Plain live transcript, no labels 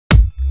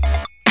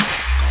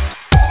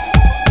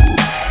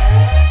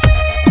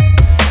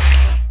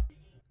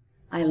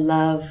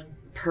love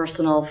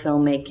personal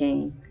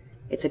filmmaking.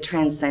 It's a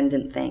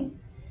transcendent thing.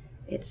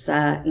 It's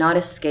not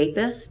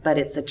escapist, but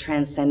it's a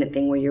transcendent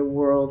thing where your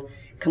world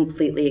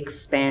completely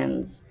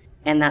expands.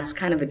 And that's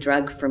kind of a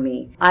drug for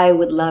me. I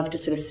would love to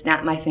sort of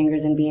snap my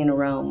fingers and be in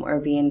Rome or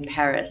be in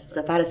Paris.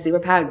 So if I had a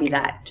superpower, it'd be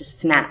that. Just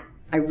snap.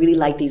 I really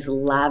like these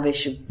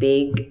lavish,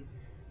 big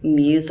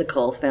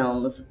musical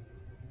films,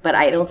 but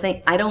I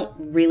don't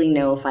really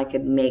know if I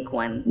could make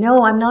one.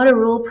 No, I'm not a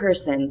rule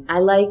person.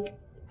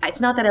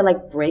 It's not that I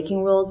like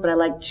breaking rules, but I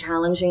like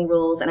challenging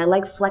rules, and I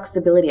like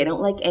flexibility. I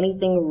don't like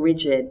anything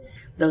rigid.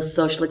 Those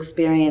social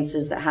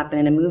experiences that happen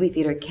in a movie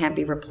theater can't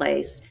be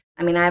replaced.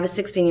 I mean, I have a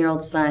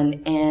 16-year-old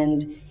son,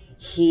 and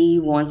he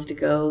wants to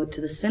go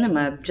to the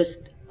cinema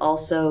just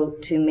also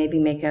to maybe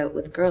make out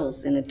with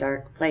girls in a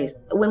dark place.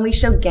 When we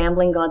showed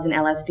Gambling Gods and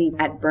LSD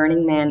at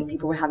Burning Man,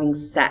 people were having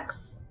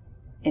sex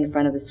in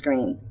front of the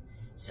screen.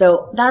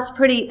 So that's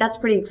pretty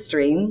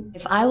extreme.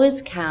 If I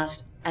was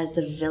cast as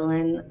a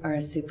villain or a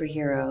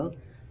superhero,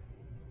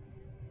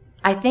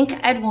 I think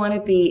I'd want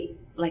to be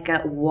like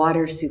a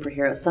water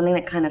superhero, something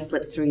that kind of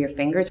slips through your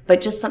fingers,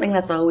 but just something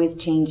that's always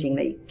changing,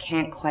 that you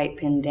can't quite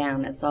pin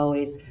down, that's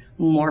always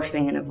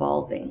morphing and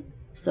evolving.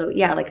 So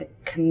yeah, like a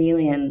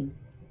chameleon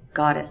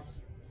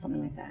goddess,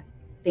 something like that.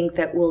 I think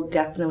that we'll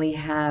definitely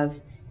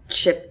have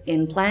chip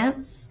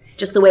implants.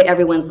 Just the way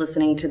everyone's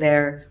listening to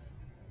their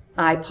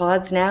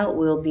iPods now,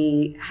 we'll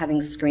be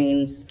having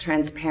screens,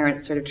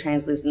 transparent, sort of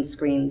translucent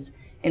screens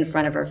in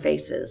front of our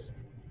faces.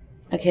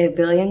 Okay, $1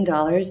 billion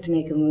to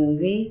make a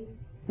movie?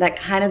 That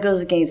kind of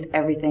goes against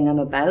everything I'm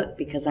about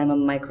because I'm a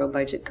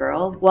micro-budget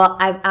girl. Well,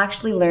 I've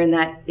actually learned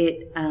that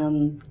it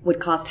would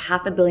cost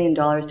 $500 million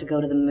to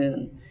go to the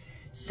moon.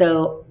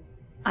 So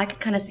I could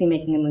kind of see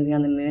making a movie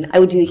on the moon. I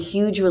would do a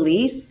huge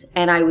release,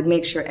 and I would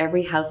make sure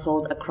every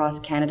household across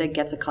Canada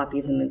gets a copy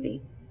of the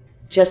movie.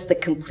 Just the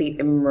complete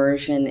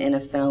immersion in a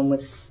film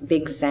with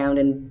big sound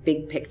and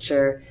big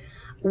picture,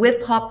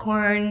 with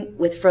popcorn,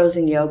 with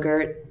frozen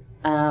yogurt,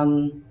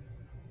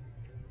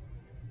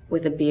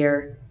 with a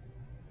beer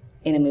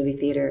in a movie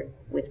theater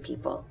with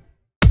people.